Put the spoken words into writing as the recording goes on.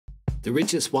The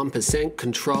richest 1%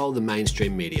 control the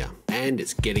mainstream media, and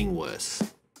it's getting worse.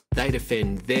 They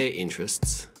defend their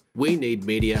interests. We need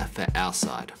media for our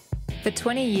side. For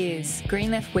 20 years,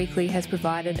 Green Left Weekly has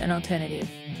provided an alternative.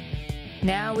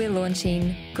 Now we're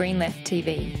launching Green Left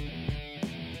TV.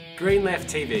 Green Left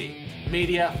TV,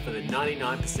 media for the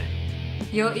 99%.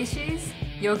 Your issues,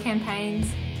 your campaigns,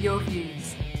 your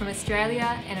views, from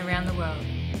Australia and around the world.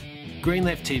 Green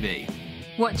Left TV.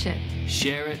 Watch it.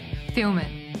 Share it. Film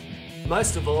it.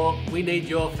 Most of all, we need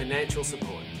your financial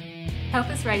support. Help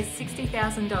us raise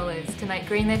 $60,000 to make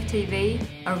Green Left TV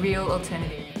a real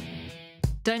alternative.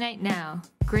 Donate now.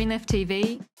 Green Left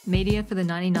TV, media for the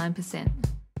 99%.